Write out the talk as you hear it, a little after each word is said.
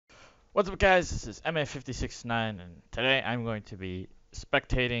What's up, guys? This is MA569, and today I'm going to be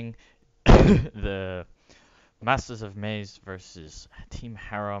spectating the Masters of Maze versus Team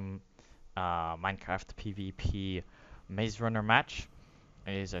Harem Minecraft PvP Maze Runner match.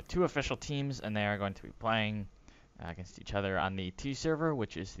 These are two official teams, and they are going to be playing against each other on the T server,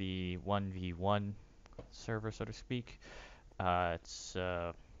 which is the 1v1 server, so to speak. It's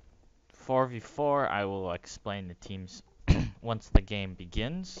 4v4. I will explain the teams once the game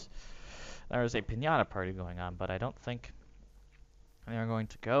begins. There is a pinata party going on, but I don't think they are going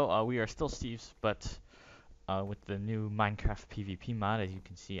to go. We are still Steve's, but with the new Minecraft PvP mod, as you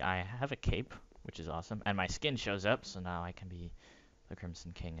can see, I have a cape, which is awesome, and my skin shows up, so now I can be the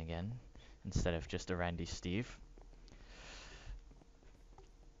Crimson King again, instead of just a Randy Steve.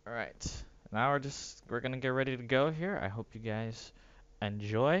 Alright, now we're gonna get ready to go here. I hope you guys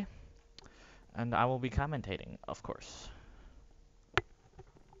enjoy, and I will be commentating, of course.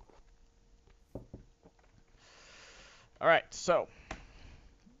 Alright, so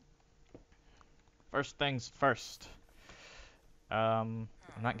first things first. I'm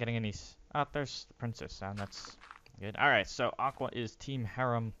not getting any. Oh, there's the princess sound. That's good. Alright, so Aqua is Team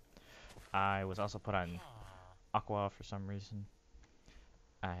Harem. I was also put on Aqua for some reason.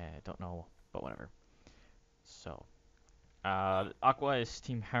 I don't know, but whatever. So, Aqua is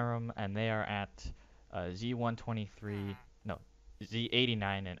Team Harem, and they are at Z123. No,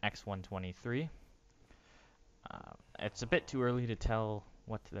 Z89 and X123. It's a bit too early to tell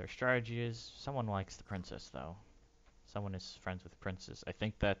what their strategy is. Someone likes the princess, though. Someone is friends with Princess. I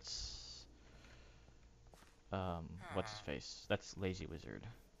think that's what's his face? That's Lazy Wizard.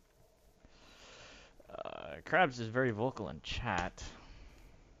 Krabs is very vocal in chat.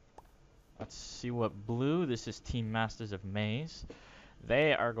 Let's see what blue. This is Team Masters of Maze.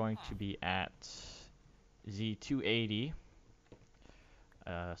 They are going to be at Z280.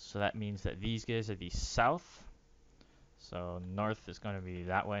 So that means that these guys are the south. So north is going to be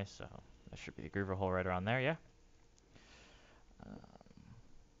that way. So that should be the griever hole right around there, yeah?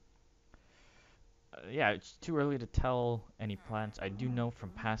 Yeah, it's too early to tell any plans. I do know from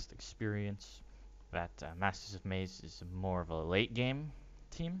past experience that Masters of Maze is more of a late game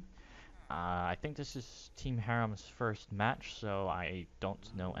team. I think this is Team Harem's first match, so I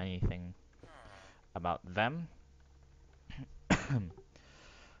don't know anything about them.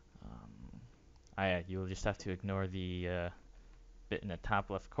 You'll just have to ignore the bit in the top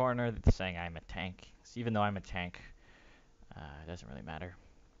left corner that's saying I'm a tank. So even though I'm a tank, it doesn't really matter.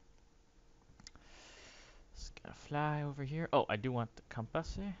 Just gotta fly over here. Oh, I do want the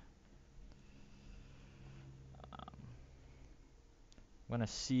compass. I'm gonna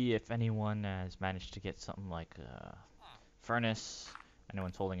see if anyone has managed to get something like a furnace.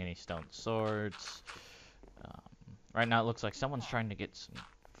 Anyone's holding any stone swords. Right now it looks like someone's trying to get some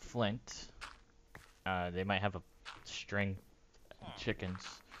flint. They might have a string and chickens.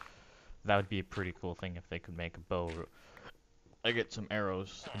 That would be a pretty cool thing if they could make a bow. I get some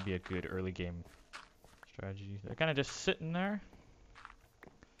arrows. It'd be a good early game strategy. They're kind of just sitting there.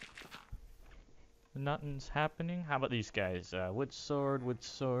 Nothing's happening. How about these guys? Wood sword, wood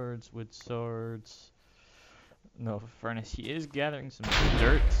swords, wood swords. No furnace. He is gathering some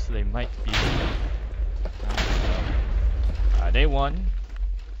dirt, so they might be. Day one.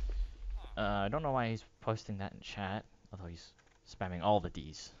 I don't know why he's posting that in chat, although he's spamming all the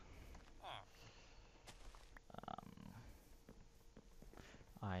D's.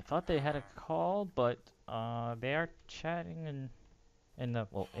 I thought they had a call, but they are chatting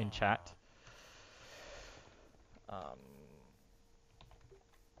in chat. All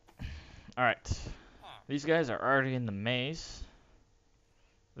right, these guys are already in the maze.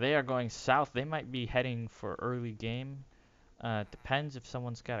 They are going south. They might be heading for early game. Depends if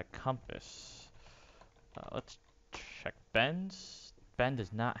someone's got a compass. Let's check Ben's. Ben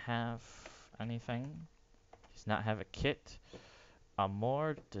does not have anything. Does not have a kit.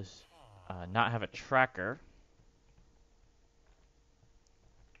 Amor does not have a tracker.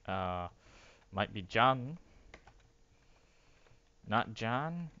 Might be John. Not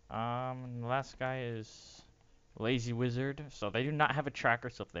John. The last guy is Lazy Wizard. So they do not have a tracker.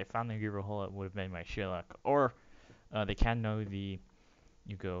 So if they found the griever hole, it would have been my Sheila. Or they can know you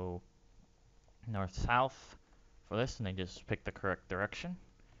go north-south for this, and they just pick the correct direction.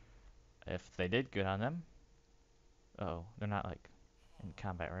 If they did, good on them. Oh, they're not like in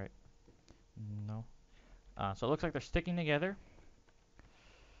combat, right? No. So it looks like they're sticking together.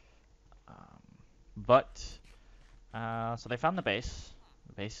 So they found the base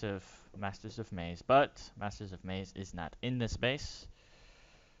of Masters of Maze, but Masters of Maze is not in this base.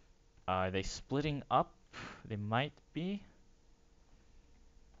 Are they splitting up? They might be.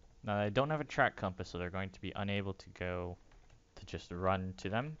 Now they don't have a track compass, so they're going to be unable to go to just run to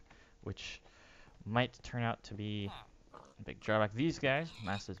them, which might turn out to be a big drawback. These guys,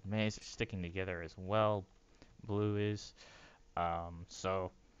 Masters of Maze, are sticking together as well. Blue is. What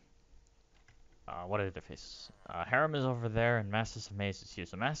are their faces? Harem is over there, and Masters of Maze is here.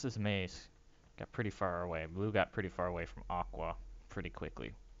 So Masters of Maze got pretty far away. Blue got pretty far away from Aqua pretty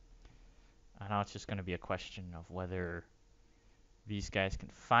quickly. And now it's just going to be a question of whether these guys can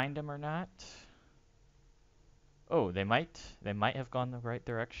find him or not. Oh, they might. They might have gone the right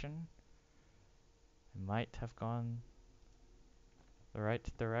direction. They might have gone the right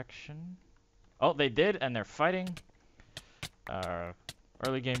direction. Oh, they did, and they're fighting.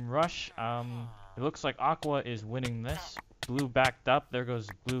 Early game rush. It looks like Aqua is winning this. Blue backed up. There goes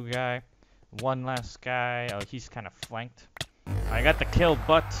blue guy. One last guy. Oh, he's kind of flanked. I got the kill,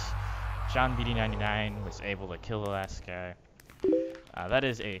 but John BD99 was able to kill the last guy. That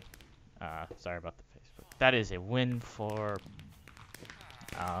is a sorry about the face, but that is a win for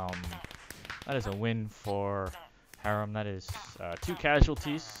Harem. That is 2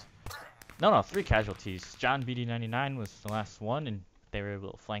 casualties. No, 3 casualties. John BD99 was the last one, and they were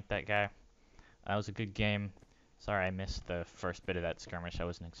able to flank that guy. That was a good game. Sorry I missed the first bit of that skirmish. I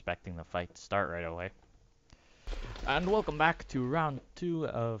wasn't expecting the fight to start right away. And welcome back to round 2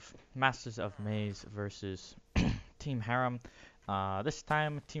 of Masters of Maze versus Team Harem. This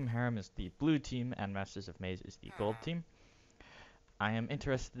time, Team Harem is the blue team, and Masters of Maze is the gold team. I am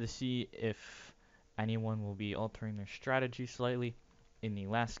interested to see if anyone will be altering their strategy slightly. In the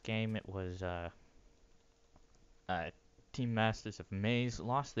last game, it was Team Masters of Maze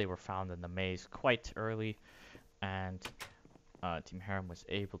lost. They were found in the maze quite early, and Team Harem was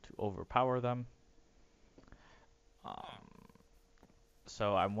able to overpower them.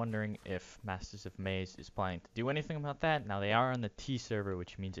 So I'm wondering if Masters of Maze is planning to do anything about that. Now they are on the T server,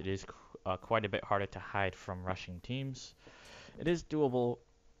 which means it is quite a bit harder to hide from rushing teams. It is doable,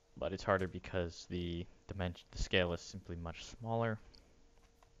 but it's harder because the scale is simply much smaller.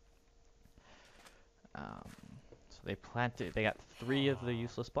 So they got 3 of the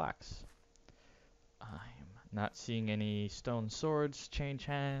useless blocks. I'm not seeing any stone swords change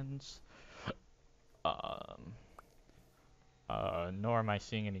hands. Nor am I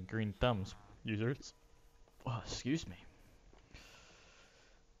seeing any green thumbs users. Oh, excuse me.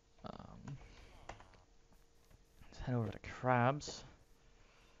 Let's head over to crabs.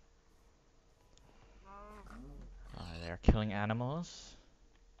 They are killing animals.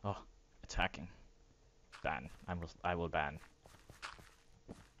 Oh, attacking. Ban. I will ban.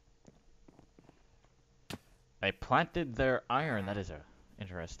 They planted their iron. That is a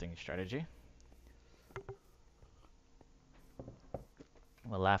interesting strategy.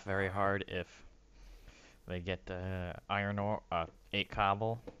 We'll laugh very hard if they get iron ore, 8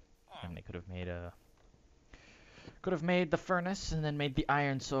 cobble, and they could have made the furnace and then made the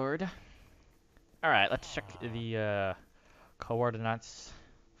iron sword. All right, let's check the coordinates.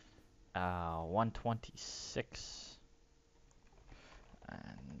 126,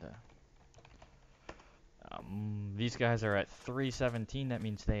 and these guys are at 317. That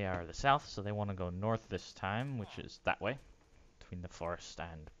means they are the south, so they want to go north this time, which is that way, between the forest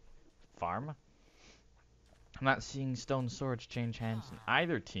and farm. I'm not seeing stone swords change hands in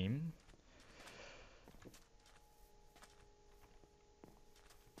either team.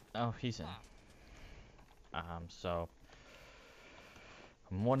 Oh, he's in. So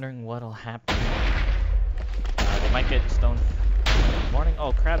I'm wondering what'll happen. They might get stone. Morning.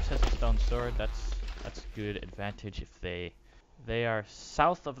 Oh, Krabs has a stone sword. That's good advantage if they are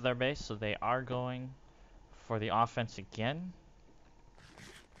south of their base, so they are going for the offense again.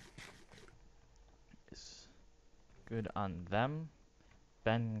 It's good on them.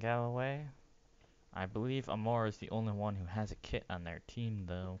 Ben Galloway. I believe Amor is the only one who has a kit on their team,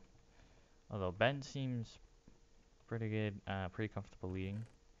 though. Although Ben seems pretty good, pretty comfortable leading.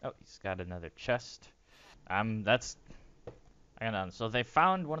 Oh, he's got another chest. So they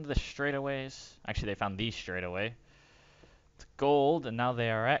found one of the straightaways. Actually, they found the straightaway. It's gold, and now they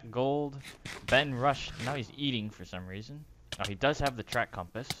are at gold. Ben rushed. Now he's eating for some reason. Oh, he does have the track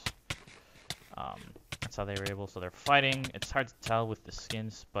compass. That's how they were able. So they're fighting. It's hard to tell with the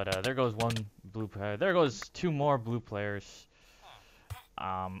skins, but there goes one blue player. There goes 2 more blue players.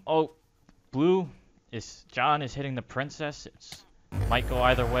 Oh, John is hitting the princess. It might go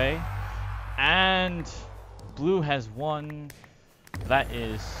either way, and blue has won. That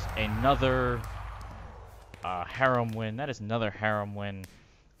is another Harem win. That is another Harem win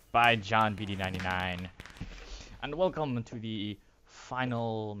by John BD99. And welcome to the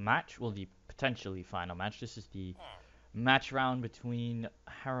final match. Well, the potentially final match. This is the match round between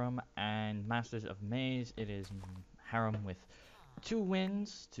Harem and Masters of Maze. It is Harem with 2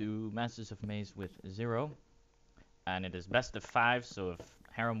 wins to Masters of Maze with 0. And it is best of 5, so if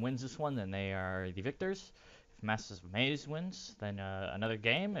Harem wins this one, then they are the victors. If Masters of Maze wins, then another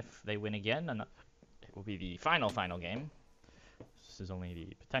game. If they win again, it will be the final game. This is only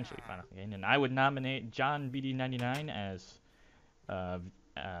the potentially final game. And I would nominate John BD99 as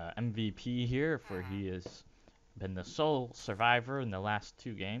MVP here, for he has been the sole survivor in the last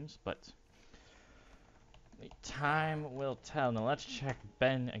 2 games, but time will tell. Now let's check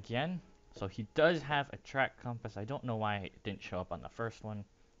Ben again. So he does have a track compass. I don't know why it didn't show up on the first one.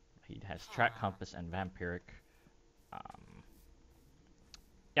 He has track compass and vampiric.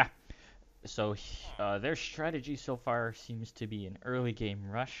 Yeah. So their strategy so far seems to be an early game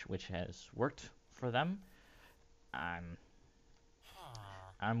rush, which has worked for them. I'm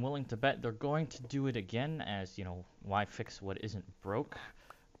willing to bet they're going to do it again, as, you know, why fix what isn't broke?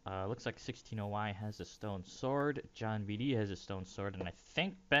 Looks like 16OY has a stone sword, John VD has a stone sword, and I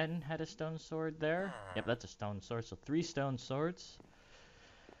think Ben had a stone sword there. Yep, that's a stone sword, so 3 stone swords.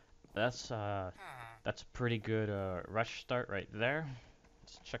 That's a pretty good rush start right there.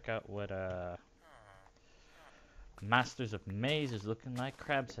 Let's check out what Masters of Maze is looking like.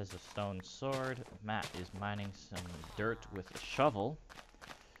 Krabs has a stone sword. Matt is mining some dirt with a shovel.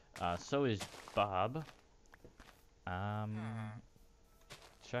 So is Bob.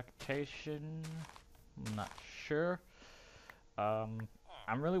 Spectating, I'm not sure. I'm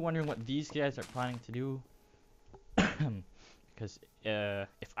really wondering what these guys are planning to do. Because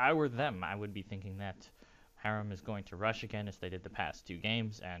if I were them, I would be thinking that Harem is going to rush again, as they did the past 2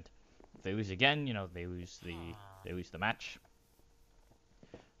 games, and if they lose again, you know, they lose the match.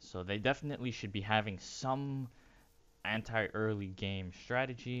 So they definitely should be having some anti-early game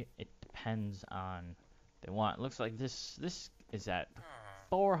strategy. It depends on they want. Looks like this is at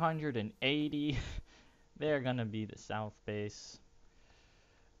 480. They're gonna be the south base.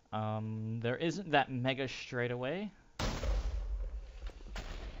 There isn't that mega straightaway.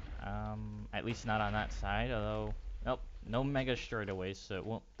 At least not on that side. Although, nope, no mega straightaways, so it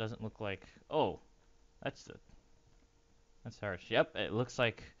doesn't look like. Oh, that's harsh. Yep, it looks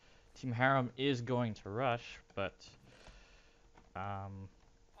like Team Harem is going to rush, but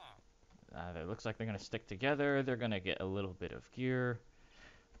it looks like they're gonna stick together. They're gonna get a little bit of gear.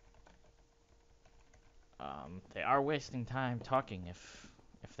 They are wasting time talking. If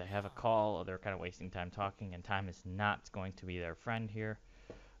they have a call, they're kind of wasting time talking, and time is not going to be their friend here.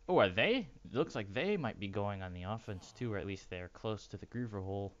 Oh, are they? It looks like they might be going on the offense too, or at least they're close to the groover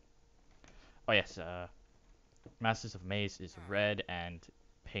hole. Oh yes, Masters of Maze is red and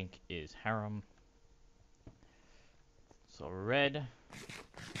pink is Harem. So red,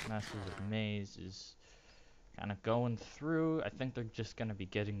 Masters of Maze is kind of going through. I think they're just going to be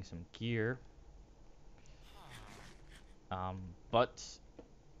getting some gear. But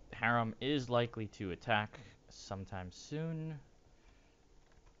Harem is likely to attack sometime soon.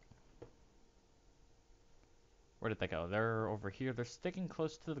 Where did they go? They're over here. They're sticking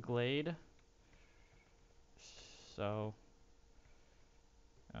close to the glade. So,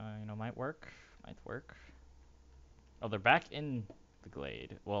 you know, might work. Might work. Oh, they're back in the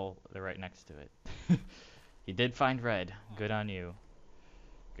glade. Well, they're right next to it. He did find red. Good on you.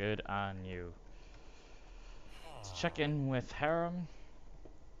 Good on you. Let's check in with Harem.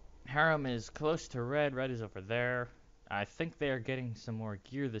 Harem is close to red. Red is over there. I think they are getting some more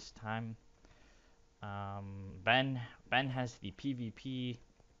gear this time. Ben has the PvP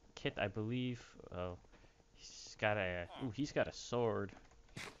kit, I believe. Oh, he's got a sword.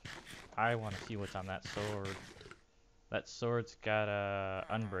 I want to see what's on that sword. That sword's got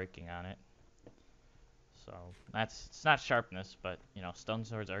unbreaking on it. So it's not sharpness, but you know, stone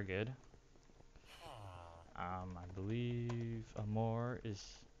swords are good. I believe Amor is.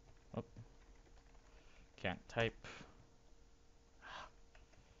 Oh, can't type.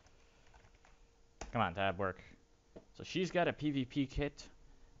 Come on, tab, work. So she's got a PvP kit,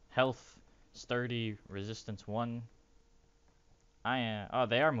 health, sturdy, resistance 1. Oh,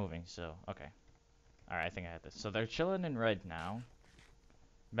 they are moving, so okay. Alright, I think I had this. So they're chilling in red now.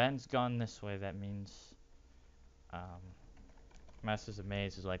 Ben's gone this way, that means Masters of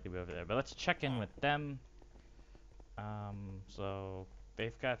Maze is likely to be over there. But let's check in with them. So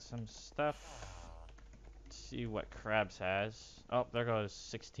they've got some stuff. Let's see what Krabs has. Oh, there goes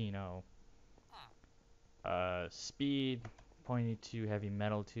 16-0. Speed, pointy 2, heavy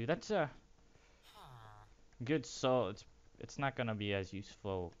metal 2. That's a good soul. It's not gonna be as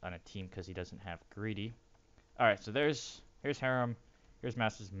useful on a team because he doesn't have greedy. All right, so here's Harem, here's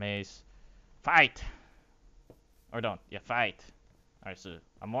Masters of Maze. Fight, or don't, yeah, fight. Alright, so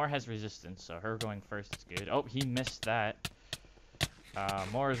Amor has resistance, so her going first is good. Oh, he missed that.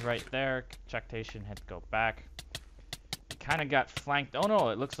 Amor is right there. Spectating had to go back. He kind of got flanked. Oh no,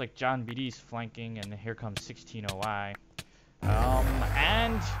 it looks like John BD's flanking, and here comes 16OI.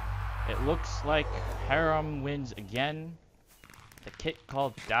 And it looks like Harem wins again. The kit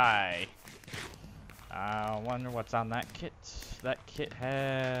called Die. I wonder what's on that kit. That kit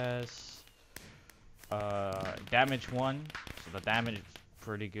has damage 1, so the damage is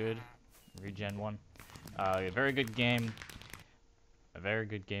pretty good. Regen 1. A very good game. A very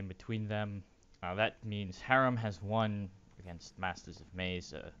good game between them. That means Harem has won against Masters of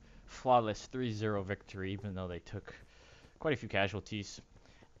Maze. A flawless 3-0 victory, even though they took quite a few casualties.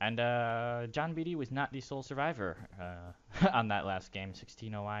 And John BD was not the sole survivor on that last game.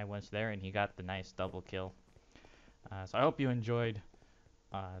 16OI was there, and he got the nice double kill. So I hope you enjoyed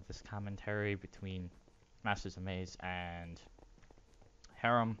this commentary between Masters of Maze and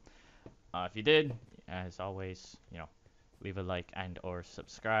Harem. If you did, as always, leave a like and or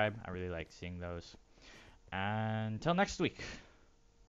subscribe. I really like seeing those. And until next week.